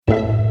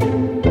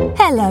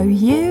Hello,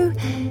 you.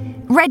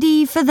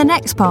 Ready for the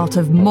next part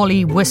of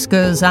Molly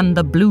Whiskers and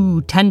the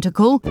Blue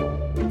Tentacle?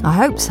 I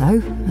hope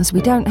so, as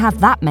we don't have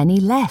that many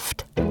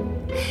left.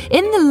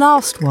 In the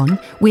last one,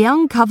 we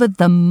uncovered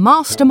the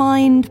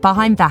mastermind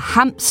behind the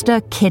hamster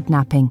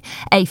kidnapping,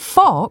 a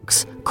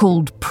fox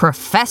called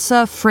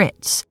Professor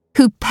Fritz,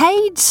 who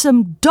paid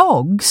some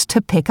dogs to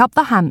pick up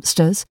the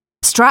hamsters,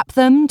 strap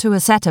them to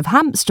a set of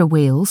hamster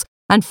wheels,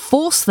 and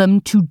force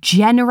them to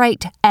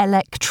generate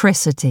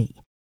electricity.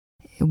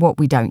 What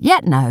we don't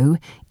yet know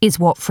is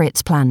what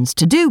Fritz plans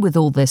to do with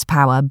all this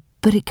power,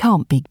 but it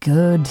can't be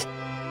good.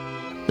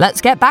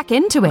 Let's get back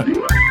into it.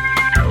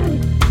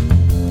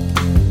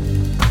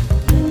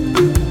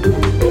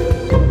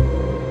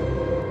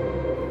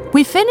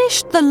 We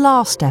finished the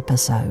last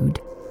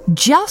episode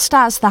just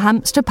as the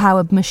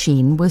hamster-powered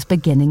machine was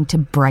beginning to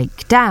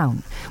break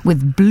down,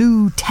 with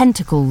blue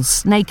tentacles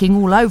snaking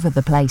all over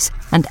the place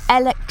and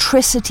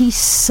electricity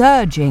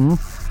surging,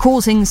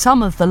 causing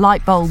some of the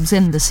light bulbs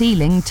in the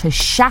ceiling to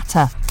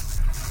shatter.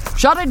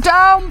 "Shut it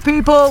down,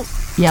 people!"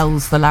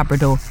 yells the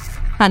Labrador.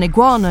 An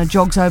iguana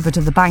jogs over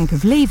to the bank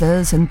of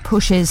levers and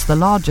pushes the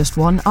largest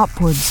one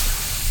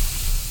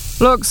upwards.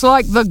 "Looks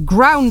like the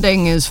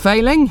grounding is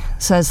failing,"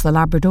 says the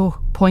Labrador,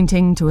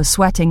 pointing to a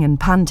sweating and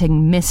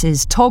panting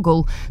Mrs.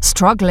 Toggle,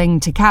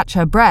 struggling to catch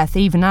her breath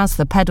even as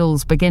the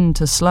pedals begin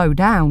to slow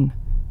down.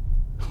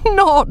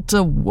 "Not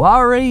to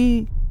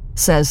worry,"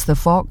 says the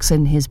fox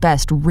in his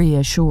best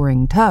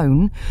reassuring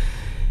tone.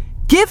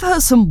 "Give her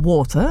some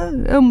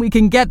water and we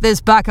can get this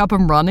back up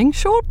and running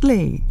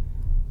shortly."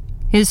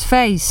 His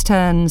face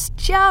turns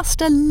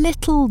just a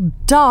little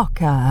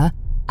darker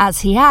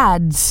as he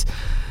adds,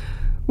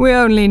 "We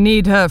only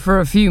need her for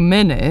a few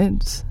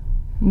minutes,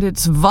 and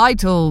it's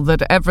vital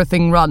that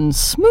everything runs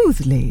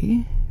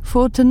smoothly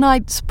for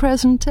tonight's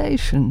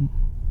presentation.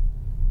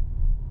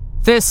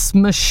 This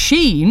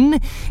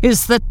machine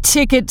is the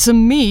ticket to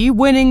me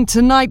winning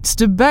tonight's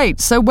debate,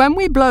 so when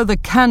we blow the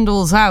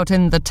candles out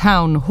in the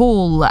town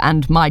hall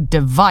and my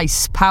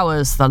device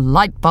powers the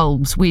light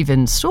bulbs we've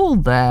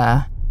installed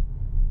there,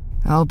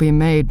 I'll be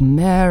made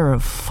mayor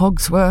of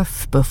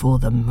Fogsworth before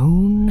the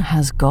moon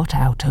has got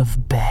out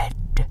of bed."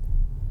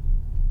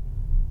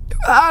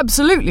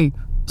 "Absolutely,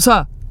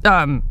 sir,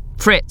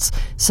 Fritz,"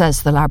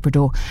 says the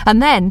Labrador,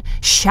 and then,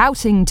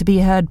 shouting to be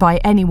heard by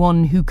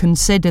anyone who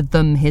considered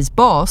them his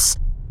boss,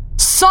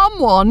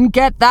 "Someone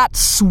get that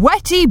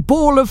sweaty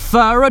ball of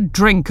fur a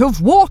drink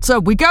of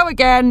water. We go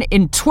again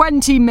in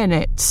 20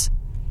 minutes.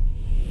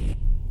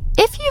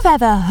 If you've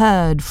ever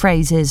heard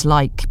phrases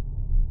like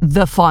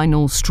 "the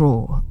final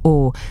straw"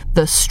 or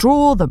 "the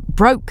straw that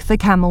broke the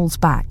camel's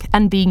back"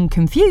 and being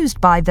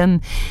confused by them,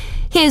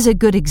 here's a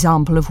good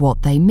example of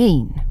what they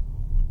mean.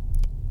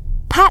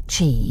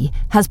 Patchy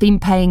has been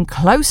paying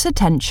close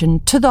attention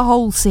to the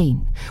whole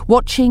scene,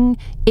 watching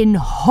in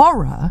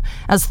horror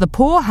as the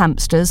poor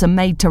hamsters are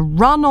made to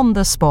run on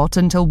the spot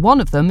until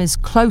one of them is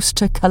close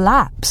to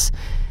collapse.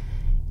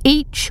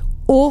 Each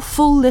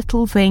awful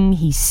little thing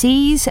he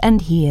sees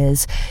and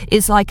hears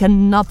is like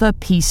another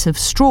piece of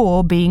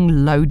straw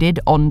being loaded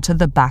onto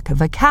the back of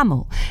a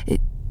camel.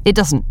 It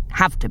doesn't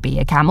have to be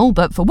a camel,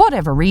 but for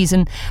whatever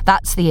reason,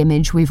 that's the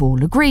image we've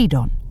all agreed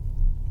on.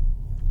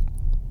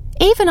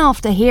 Even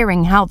after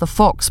hearing how the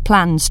fox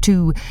plans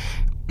to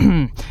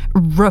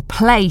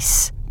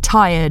replace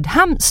tired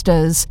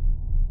hamsters,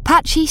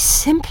 Patchy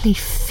simply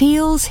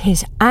feels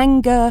his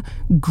anger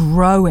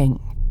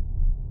growing.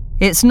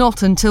 It's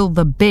not until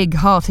the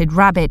big-hearted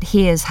rabbit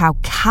hears how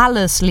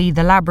callously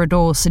the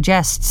Labrador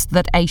suggests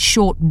that a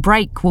short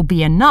break will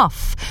be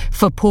enough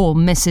for poor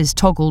Mrs.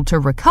 Toggle to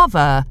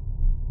recover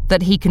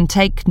that he can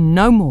take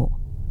no more,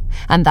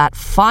 and that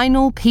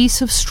final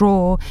piece of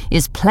straw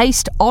is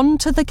placed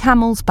onto the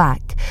camel's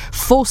back,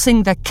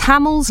 forcing the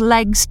camel's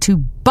legs to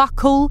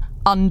buckle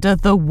under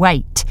the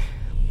weight.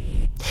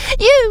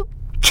 "You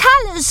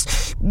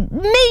callous,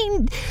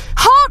 mean,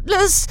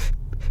 heartless,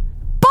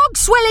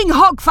 bog-swilling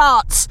hog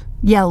farts!"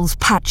 yells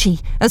Patchy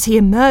as he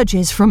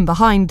emerges from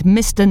behind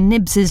Mr.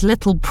 Nibbs's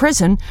little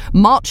prison,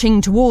 marching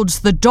towards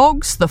the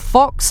dogs, the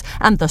fox,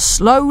 and the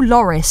slow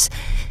Loris.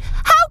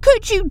 "How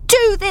could you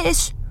do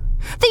this?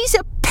 These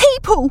are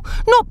people,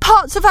 not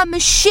parts of a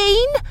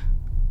machine."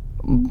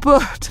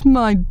 "But,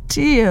 my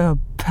dear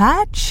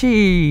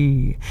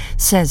Patchy,"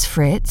 says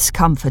Fritz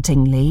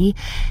comfortingly.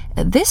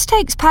 This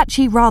takes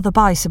Patchy rather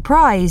by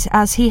surprise,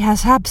 as he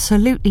has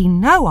absolutely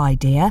no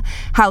idea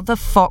how the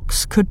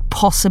fox could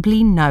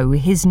possibly know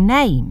his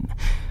name.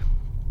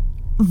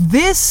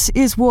 "This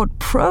is what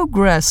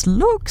progress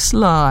looks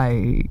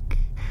like.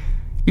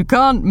 You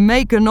can't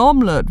make an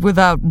omelette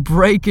without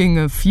breaking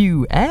a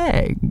few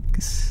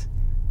eggs."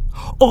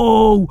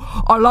 "Oh,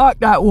 I like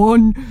that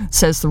one,"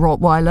 says the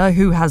Rottweiler,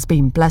 who has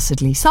been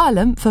blessedly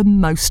silent for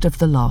most of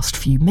the last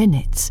few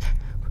minutes.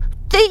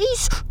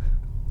 "These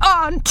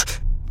aren't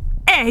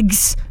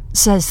eggs,"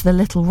 says the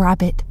little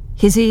rabbit,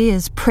 his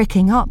ears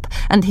pricking up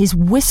and his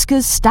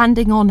whiskers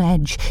standing on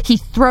edge. He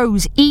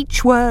throws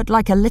each word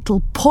like a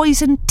little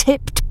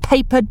poison-tipped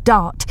paper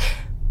dart.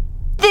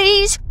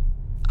 "These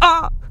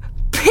are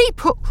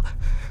people.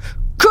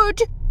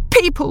 good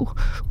people,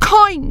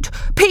 kind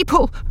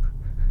people,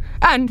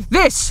 and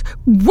this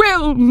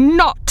will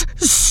not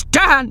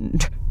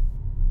stand."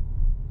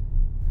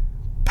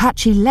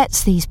 Patchy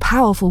lets these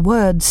powerful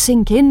words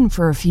sink in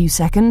for a few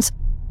seconds.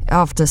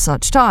 After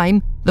such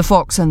time, the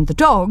fox and the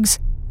dogs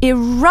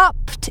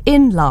erupt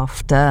in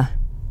laughter.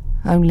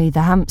 Only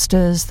the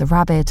hamsters, the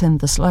rabbit and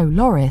the slow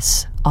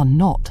loris are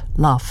not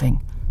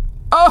laughing.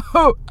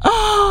 Oh,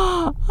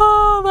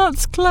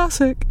 that's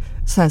classic,"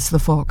 says the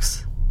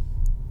fox.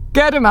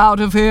 "Get him out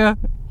of here."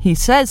 He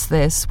says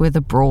this with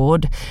a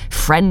broad,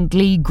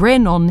 friendly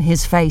grin on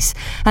his face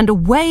and a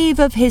wave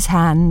of his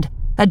hand,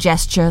 a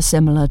gesture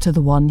similar to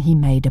the one he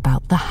made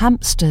about the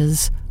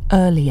hamsters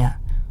earlier.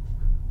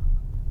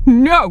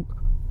 "No!"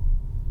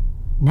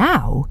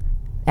 Now,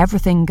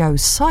 everything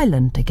goes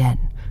silent again.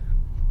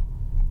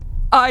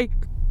 "I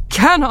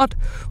cannot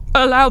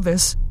allow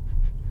this.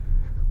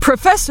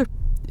 Professor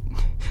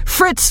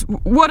Fritz,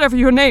 whatever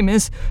your name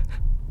is,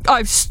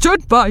 I've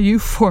stood by you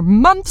for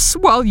months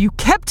while you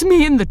kept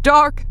me in the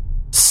dark,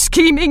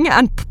 scheming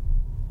and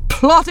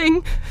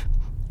plotting.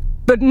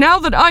 But now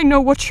that I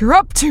know what you're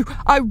up to,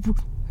 I would...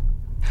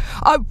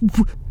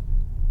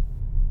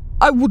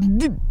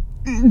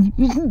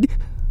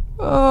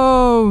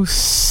 "Oh,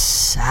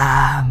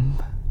 Sam,"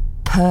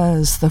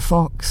 purrs the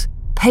fox,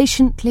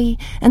 patiently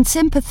and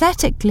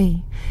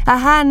sympathetically, a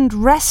hand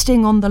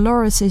resting on the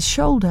loris's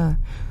shoulder.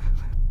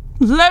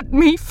 "Let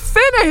me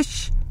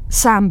finish!"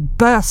 Sam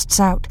bursts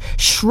out,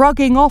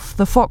 shrugging off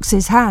the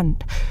fox's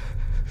hand.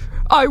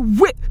 "I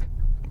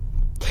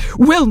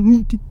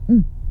will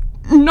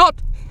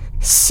not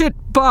sit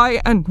by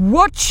and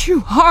watch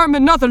you harm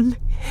another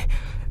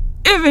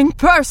living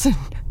person."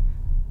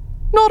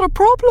 "Not a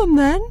problem,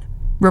 then,"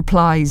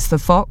 replies the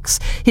fox,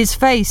 his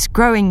face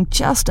growing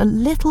just a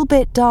little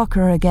bit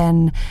darker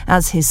again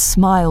as his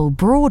smile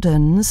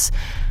broadens.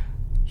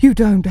 "You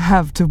don't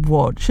have to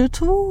watch at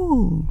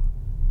all.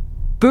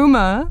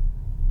 Boomer,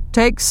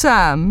 take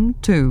Sam,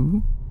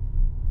 too.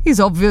 He's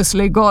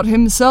obviously got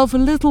himself a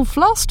little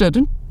flustered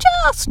and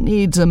just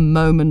needs a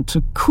moment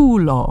to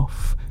cool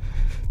off.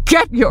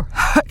 Get your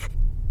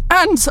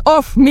hands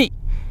off me,"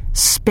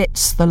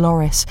 spits the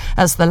loris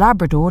as the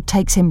Labrador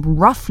takes him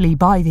roughly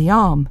by the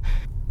arm.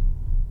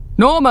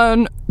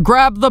 "Norman,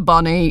 grab the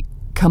bunny,"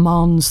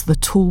 commands the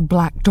tall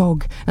black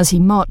dog as he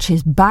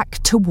marches back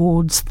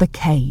towards the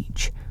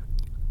cage.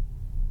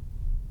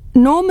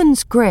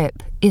 Norman's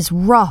grip is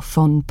rough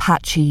on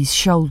Patchy's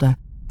shoulder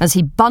as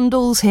he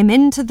bundles him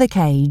into the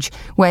cage,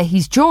 where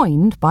he's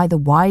joined by the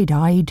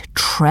wide-eyed,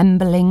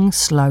 trembling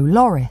slow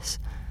loris.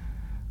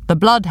 The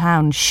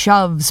bloodhound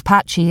shoves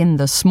Patchy in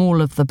the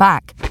small of the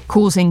back,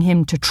 causing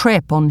him to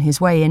trip on his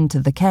way into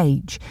the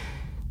cage.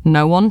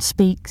 No one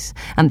speaks,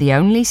 and the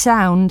only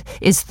sound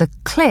is the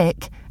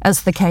click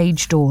as the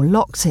cage door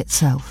locks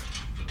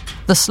itself.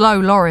 The slow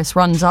loris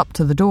runs up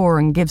to the door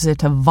and gives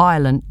it a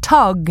violent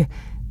tug,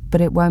 but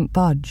it won't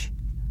budge.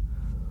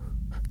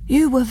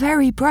 "You were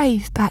very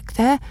brave back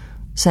there,"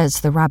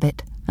 says the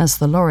rabbit, as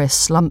the loris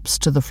slumps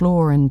to the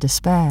floor in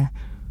despair.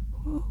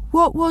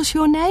 "What was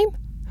your name?"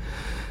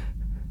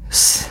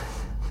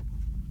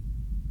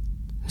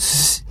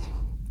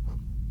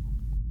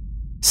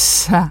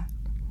 Sam,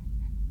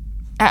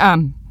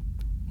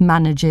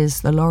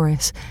 manages the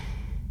loris.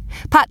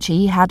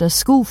 Patchy had a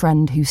school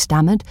friend who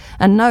stammered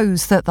and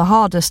knows that the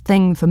hardest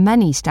thing for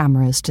many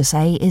stammerers to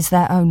say is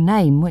their own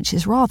name, which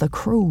is rather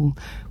cruel.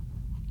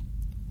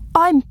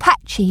 "I'm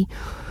Patchy.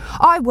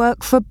 I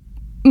work for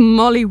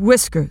Molly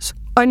Whiskers.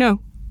 I know.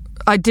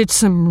 I did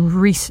some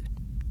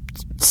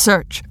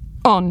research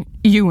on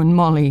you and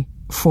Molly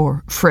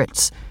for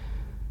Fritz."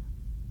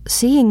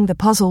 Seeing the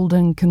puzzled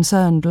and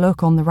concerned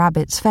look on the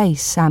rabbit's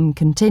face, Sam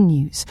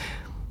continues.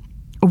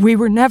 "We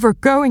were never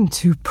going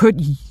to put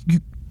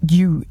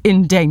you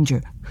in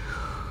danger.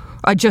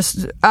 I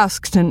just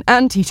asked an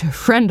anteater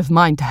friend of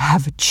mine to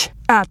have a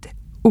chat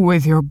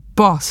with your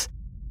boss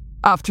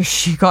after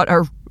she got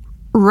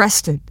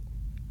arrested."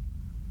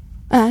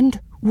 "And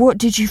what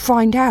did you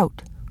find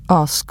out?"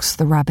 asks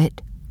the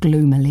rabbit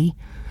gloomily.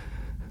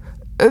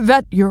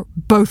 "That you're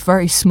both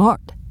very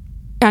smart,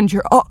 and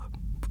you're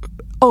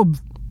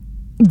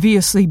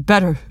obviously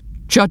better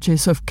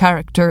judges of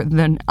character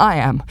than I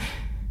am."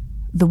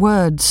 The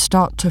words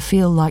start to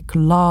feel like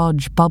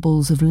large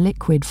bubbles of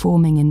liquid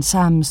forming in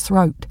Sam's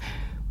throat.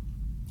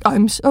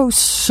 "I'm so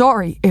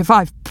sorry if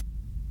I've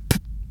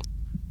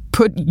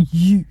put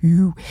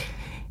you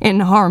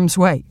in harm's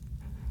way."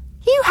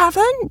 "You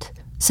haven't,"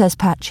 says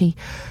Patchy.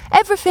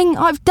 "Everything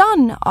I've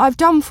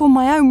done for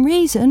my own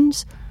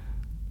reasons."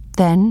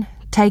 Then,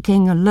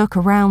 taking a look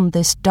around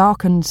this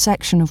darkened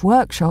section of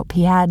workshop,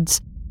 he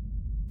adds,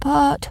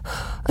 "But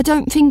I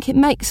don't think it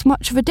makes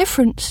much of a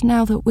difference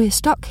now that we're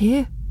stuck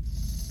here."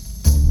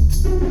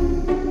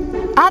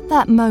 At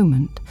that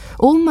moment,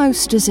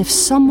 almost as if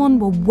someone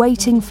were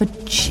waiting for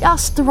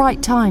just the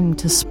right time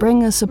to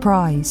spring a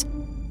surprise,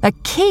 a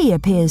key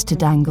appears to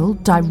dangle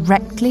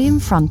directly in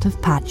front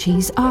of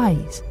Patchy's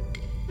eyes.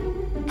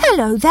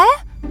 "Hello there,"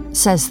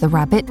 says the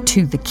rabbit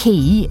to the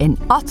key in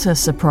utter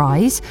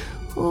surprise.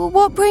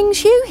 What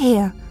brings you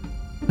here?"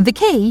 The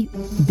key,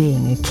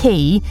 being a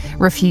key,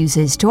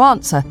 refuses to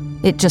answer.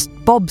 It just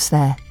bobs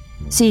there.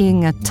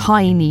 Seeing a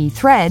tiny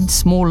thread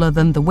smaller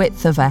than the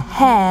width of a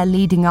hair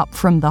leading up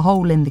from the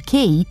hole in the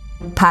key,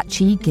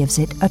 Patchy gives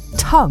it a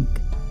tug.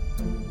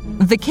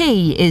 The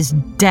key is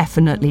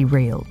definitely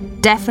real,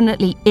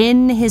 definitely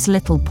in his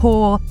little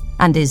paw,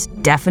 and is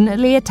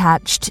definitely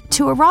attached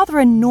to a rather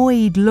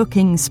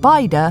annoyed-looking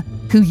spider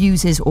who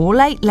uses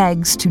all 8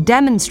 legs to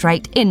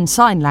demonstrate in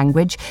sign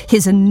language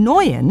his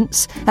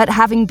annoyance at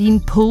having been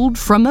pulled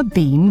from a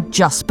beam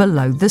just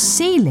below the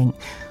ceiling.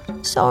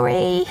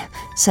 "Sorry,"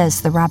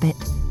 says the rabbit.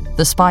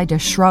 The spider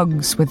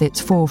shrugs with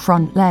its 4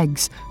 front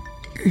legs.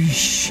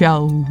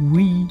 "Shall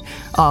we?"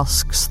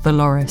 asks the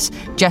loris,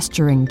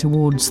 gesturing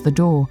towards the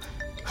door.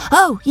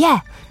 "Oh,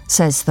 yeah,"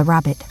 says the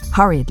rabbit,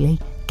 hurriedly,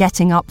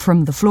 getting up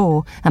from the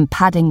floor and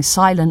padding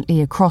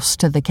silently across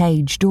to the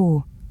cage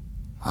door.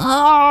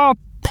 "Ah,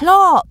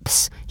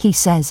 plops," he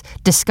says,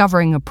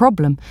 discovering a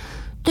problem.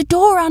 "The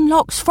door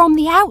unlocks from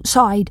the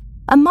outside,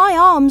 and my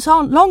arms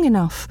aren't long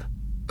enough."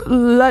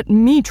 "Let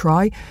me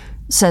try,"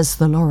 says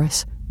the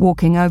loris,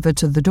 walking over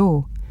to the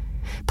door.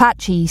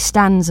 Patchy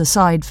stands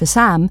aside for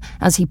Sam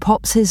as he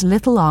pops his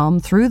little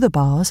arm through the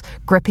bars,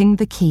 gripping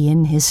the key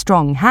in his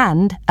strong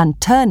hand and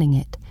turning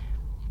it.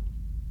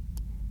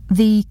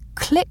 The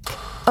click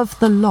of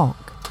the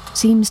lock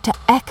seems to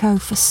echo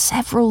for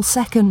several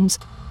seconds,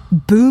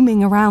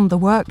 booming around the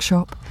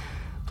workshop.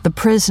 The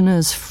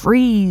prisoners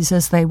freeze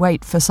as they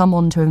wait for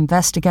someone to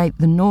investigate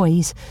the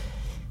noise,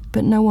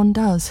 but no one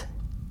does.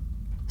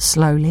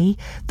 Slowly,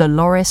 the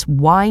loris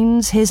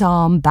winds his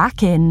arm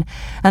back in,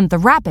 and the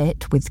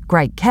rabbit, with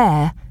great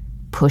care,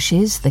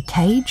 pushes the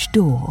cage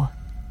door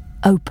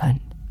open.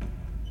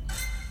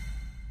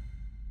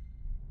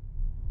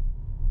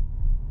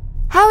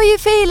 "How are you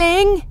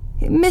feeling,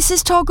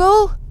 Mrs.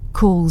 Toggle?"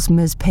 calls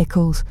Ms.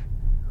 Pickles.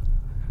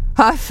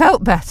 "I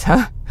felt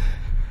better,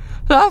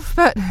 love,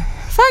 but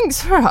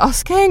thanks for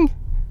asking."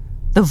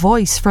 The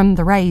voice from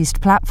the raised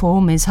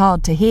platform is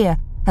hard to hear,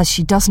 as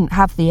she doesn't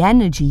have the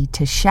energy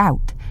to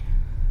shout.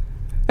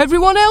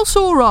 "Everyone else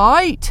all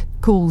right?"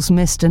 calls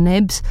Mr.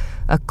 Nibbs.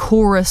 A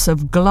chorus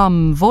of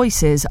glum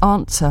voices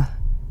answer.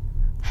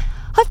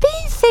 "I've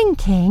been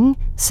thinking,"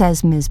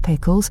 says Ms.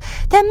 Pickles,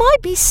 "there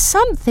might be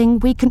something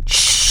we can—"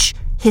 "Shh!"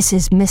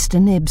 hisses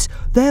Mr. Nibbs.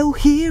 "They'll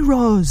hear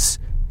us."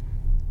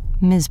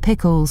 Ms.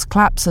 Pickles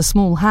claps a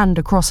small hand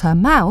across her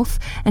mouth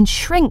and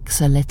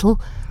shrinks a little.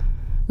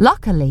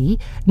 Luckily,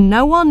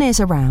 no one is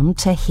around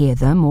to hear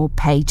them or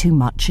pay too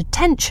much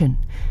attention.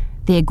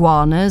 The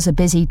iguanas are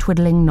busy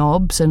twiddling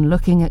knobs and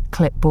looking at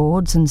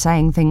clipboards and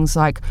saying things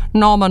like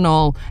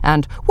 "nominal"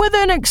 and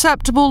 "within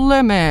acceptable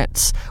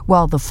limits,"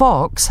 while the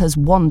fox has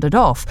wandered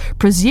off,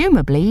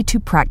 presumably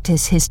to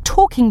practice his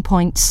talking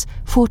points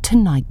for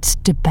tonight's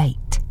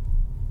debate.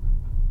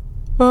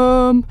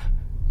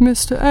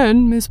 Mr.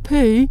 N, Miss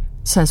P,"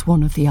 says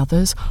one of the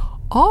others,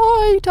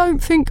 "I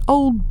don't think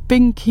old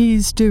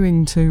Binky's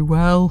doing too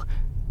well."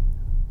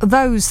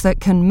 Those that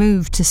can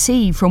move to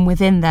see from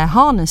within their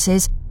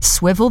harnesses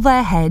swivel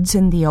their heads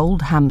in the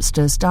old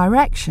hamster's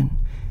direction.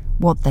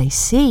 What they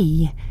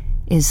see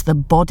is the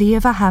body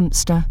of a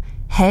hamster,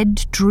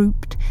 head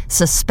drooped,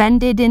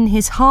 suspended in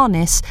his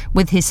harness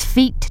with his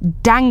feet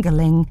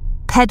dangling,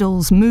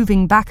 pedals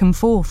moving back and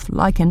forth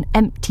like an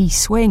empty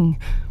swing.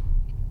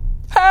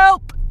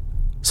 "Help!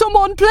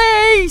 Someone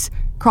please!"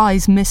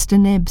 cries Mr.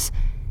 Nibbs.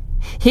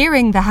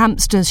 Hearing the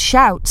hamster's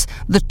shouts,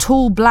 the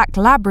tall black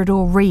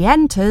Labrador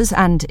re-enters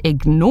and,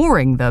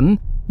 ignoring them,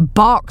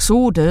 barks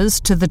orders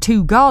to the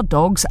 2 guard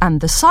dogs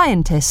and the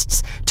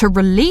scientists to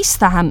release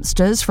the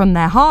hamsters from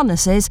their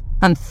harnesses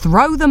and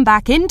throw them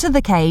back into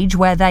the cage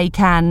where they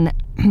can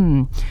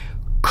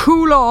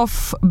cool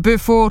off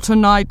before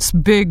tonight's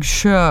big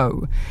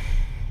show.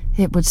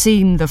 It would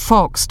seem the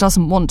fox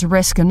doesn't want to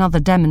risk another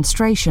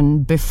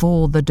demonstration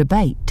before the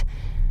debate.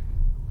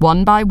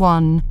 One by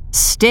one,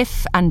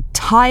 stiff and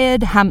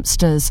tired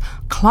hamsters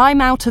climb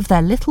out of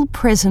their little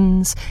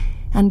prisons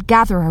and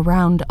gather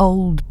around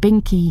old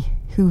Binky,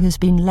 who has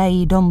been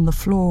laid on the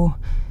floor.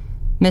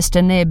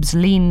 Mr. Nibbs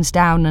leans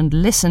down and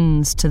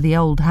listens to the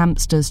old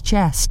hamster's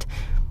chest.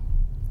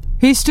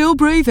 "He's still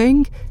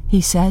breathing,"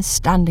 he says,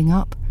 standing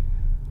up.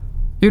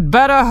 "You'd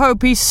better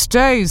hope he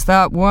stays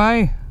that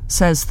way,"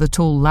 says the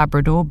tall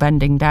Labrador,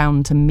 bending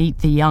down to meet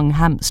the young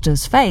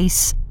hamster's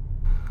face.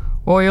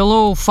 "Or you'll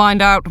all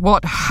find out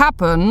what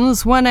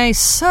happens when a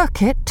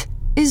circuit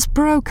is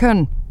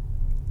broken."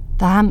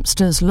 The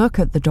hamsters look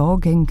at the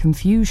dog in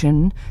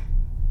confusion.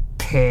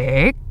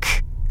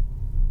 "Pick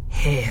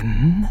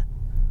him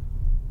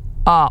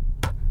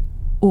up,"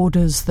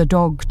 orders the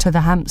dog to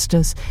the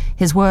hamsters,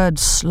 his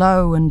words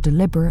slow and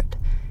deliberate.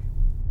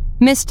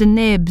 Mr.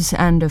 Nibbs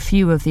and a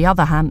few of the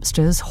other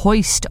hamsters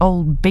hoist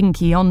old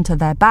Binky onto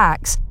their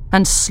backs,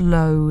 and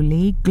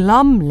slowly,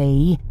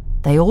 glumly,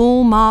 they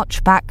all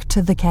march back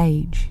to the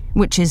cage,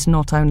 which is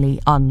not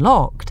only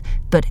unlocked,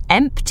 but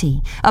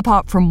empty,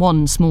 apart from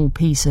one small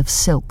piece of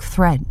silk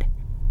thread.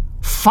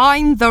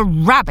 "Find the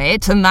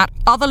rabbit and that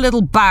other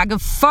little bag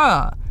of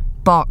fur,"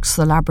 barks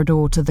the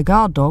Labrador to the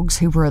guard dogs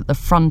who were at the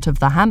front of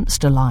the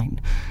hamster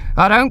line.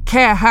 "I don't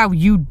care how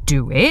you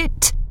do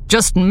it.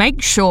 Just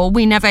make sure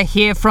we never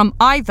hear from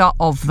either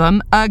of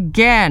them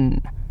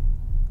again."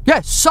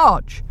 "Yes,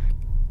 Sarge."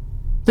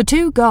 The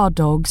two guard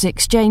dogs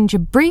exchange a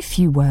brief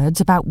few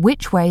words about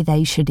which way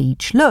they should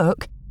each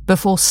look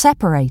before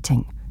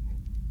separating.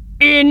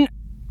 "In,"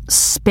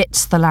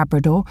 spits the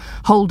Labrador,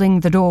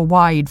 holding the door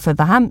wide for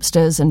the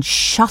hamsters and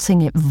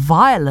shutting it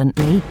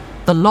violently,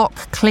 the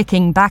lock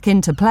clicking back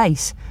into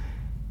place.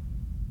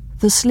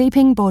 The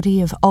sleeping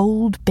body of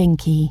old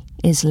Binky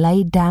is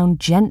laid down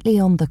gently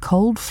on the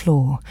cold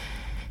floor,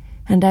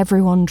 and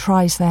everyone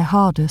tries their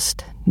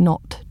hardest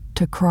not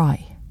to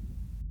cry.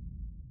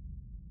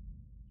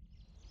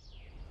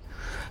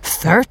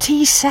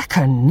 30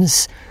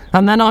 seconds,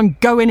 and then I'm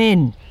going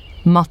in,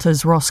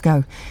 mutters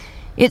Roscoe.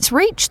 It's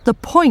reached the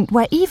point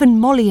where even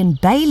Molly and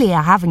Bailey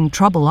are having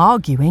trouble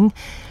arguing.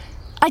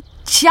 "I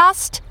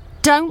just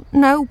don't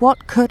know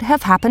what could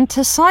have happened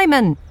to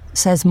Simon,"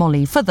 says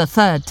Molly for the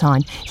third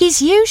time.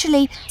 "He's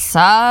usually—"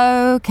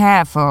 "So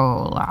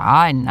careful,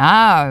 I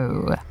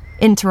know,"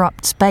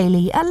 interrupts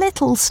Bailey a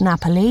little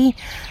snappily.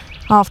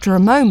 After a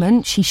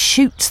moment, she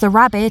shoots the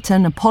rabbit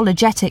an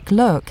apologetic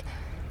look.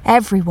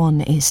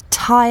 Everyone is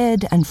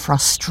tired and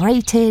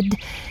frustrated.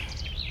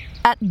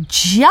 At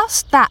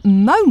just that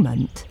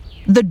moment,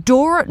 the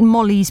door at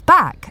Molly's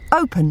back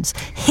opens,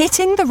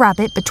 hitting the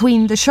rabbit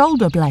between the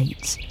shoulder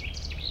blades.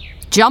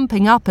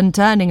 Jumping up and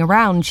turning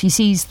around, she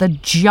sees the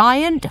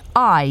giant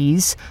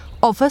eyes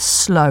of a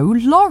slow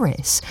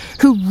loris,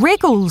 who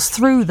wriggles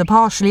through the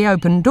partially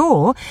open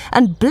door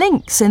and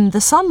blinks in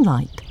the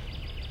sunlight.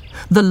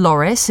 The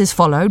loris is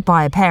followed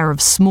by a pair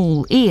of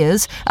small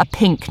ears, a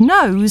pink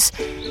nose,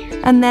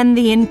 and then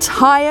the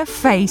entire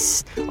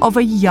face of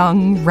a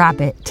young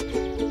rabbit.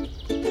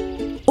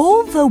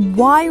 All the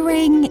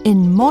wiring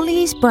in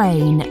Molly's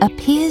brain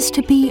appears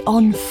to be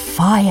on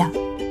fire,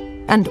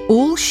 and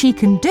all she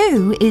can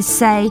do is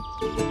say,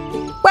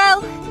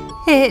 "Well,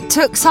 it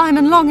took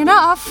Simon long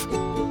enough,"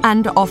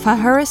 and offer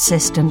her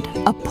assistant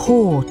a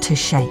paw to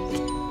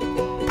shake.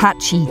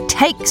 Patchy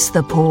takes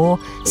the paw,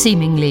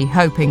 seemingly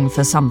hoping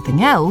for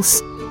something else.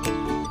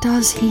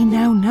 "Does he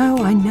now know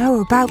I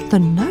know about the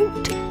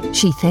note?"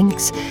 she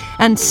thinks,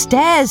 and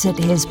stares at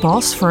his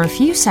boss for a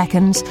few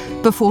seconds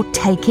before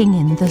taking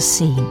in the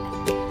scene.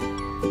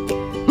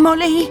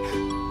 "Molly,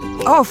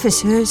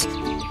 officers,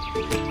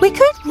 we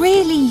could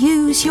really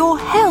use your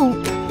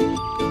help."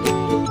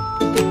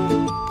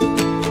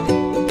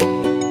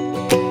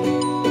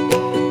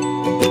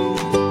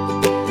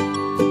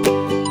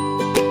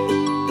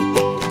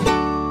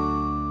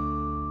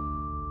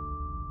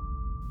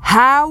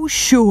 "How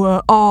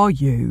sure are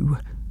you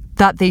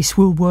that this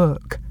will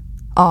work?"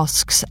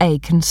 asks a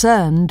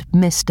concerned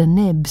Mr.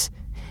 Nibbs.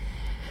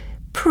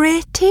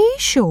 "Pretty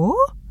sure,"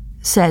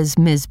 says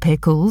Ms.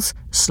 Pickles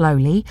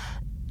slowly.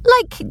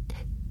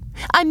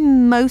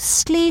 I'm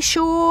mostly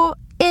sure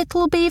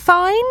it'll be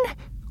fine."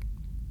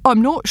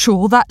 "I'm not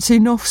sure that's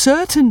enough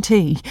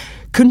certainty,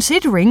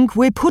 considering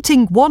we're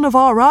putting one of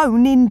our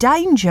own in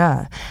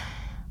danger."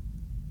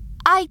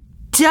 "I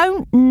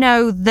don't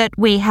know that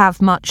we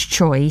have much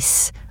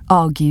choice,"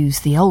 argues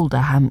the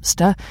older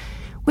hamster.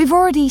 "We've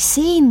already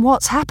seen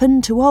what's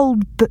happened to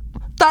old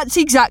 "That's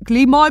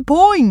exactly my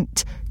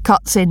point,"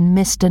 cuts in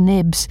Mr.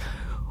 Nibbs.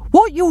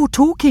 "What you're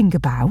talking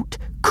about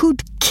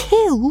could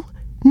kill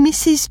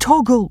Mrs.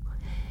 Toggle."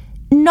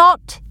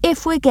 "Not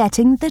if we're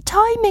getting the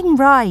timing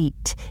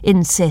right,"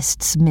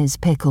 insists Ms.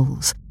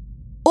 Pickles.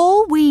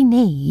 "All we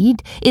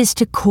need is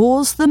to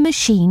cause the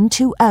machine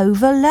to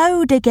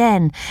overload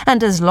again,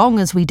 and as long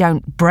as we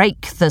don't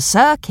break the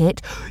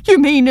circuit—" "You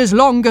mean as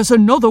long as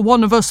another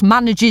one of us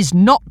manages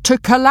not to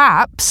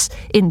collapse?"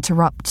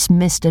 interrupts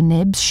Mr.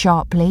 Nibbs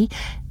sharply.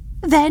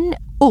 "Then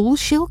all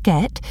she'll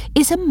get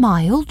is a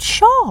mild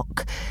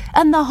shock,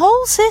 and the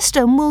whole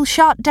system will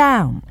shut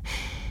down.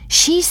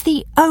 She's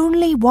the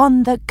only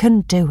one that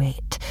can do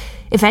it.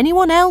 If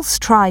anyone else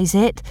tries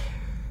it—"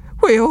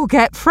 "We'll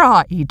get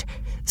fried,"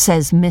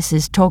 says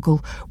Mrs.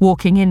 Toggle,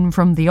 walking in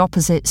from the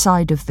opposite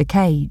side of the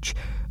cage.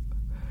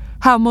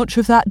 "How much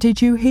of that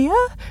did you hear?"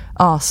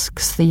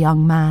 asks the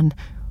young man.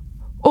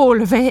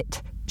 "All of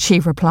it," she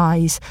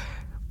replies,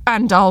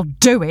 "and I'll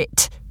do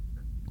it."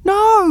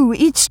 "No,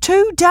 it's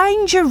too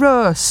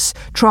dangerous,"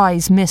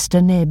 tries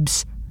Mr.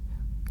 Nibbs.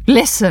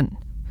 "Listen,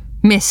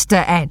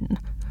 Mr. N,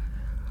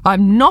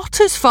 I'm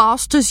not as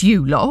fast as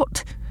you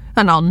lot,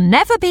 and I'll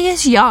never be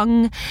as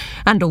young,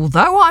 and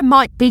although I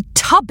might be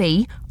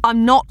tubby,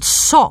 I'm not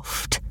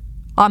soft.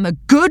 I'm a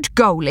good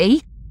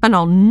goalie, and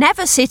I'll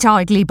never sit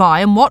idly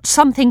by and watch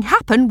something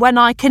happen when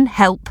I can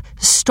help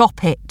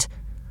stop it.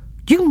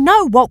 You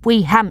know what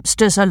we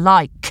hamsters are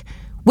like.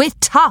 We're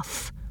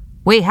tough.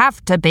 We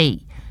have to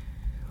be."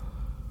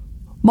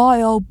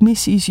 "My old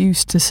missus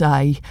used to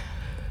say,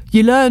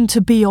 you learn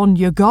to be on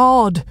your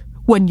guard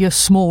when you're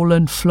small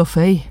and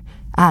fluffy,"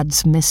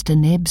 adds Mr.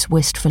 Nibbs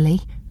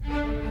wistfully.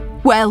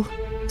 "Well,"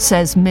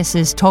 says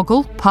Mrs.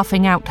 Toggle,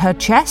 puffing out her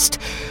chest,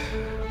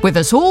 "with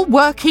us all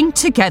working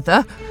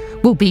together,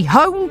 We'll be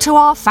home to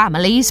our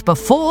families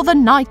before the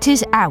night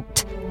is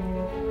out."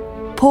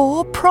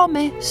 "Poor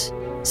promise,"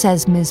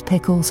 says Miss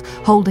Pickles,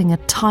 holding a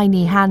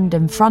tiny hand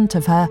in front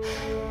of her.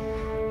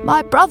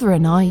 "My brother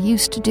and I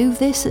used to do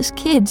this as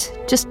kids.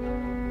 Just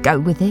go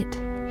with it."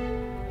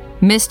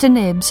 Mr.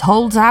 Nibbs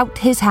holds out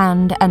his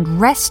hand and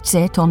rests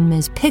it on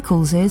Miss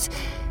Pickles's.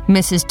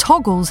 Mrs.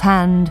 Toggle's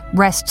hand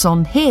rests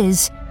on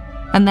his,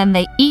 and then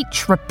they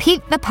each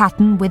repeat the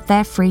pattern with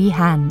their free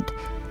hand.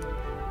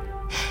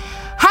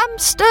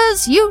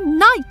 "Hamsters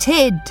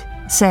united,"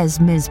 says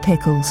Miss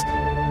Pickles.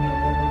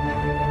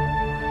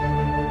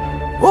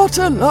 "What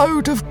a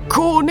load of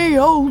corny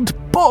old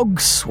bog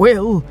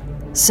swill,"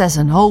 says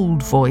an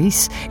old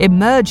voice,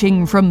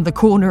 emerging from the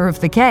corner of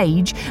the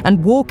cage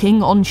and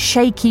walking on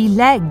shaky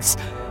legs.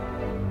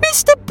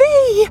 "Mr.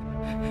 B,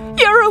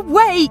 you're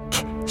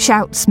awake!"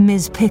 shouts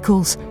Miss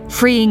Pickles,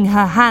 freeing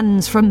her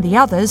hands from the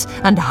others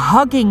and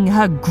hugging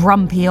her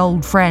grumpy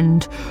old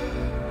friend.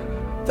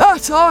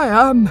 "That I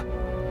am,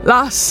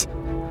 lass.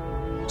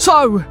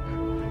 So,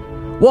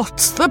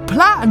 what's the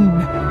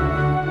plan?"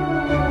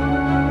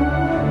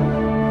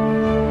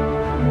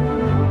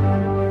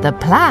 The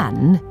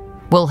plan?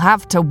 We'll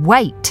have to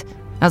wait,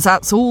 as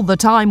that's all the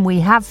time we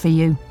have for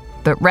you.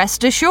 But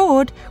rest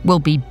assured, we'll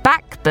be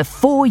back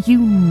before you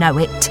know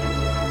it.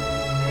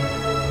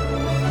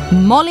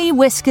 Molly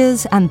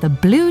Whiskers and the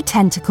Blue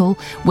Tentacle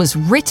was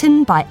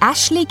written by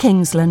Ashley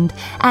Kingsland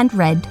and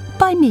read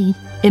by me,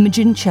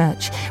 Imogen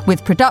Church,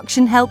 with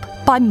production help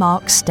by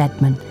Mark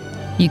Steadman.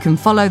 You can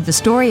follow the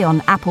story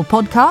on Apple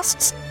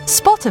Podcasts,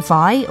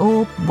 Spotify,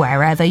 or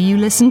wherever you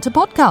listen to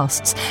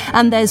podcasts.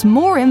 And there's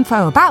more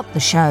info about the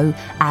show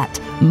at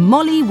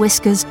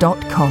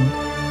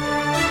mollywhiskers.com.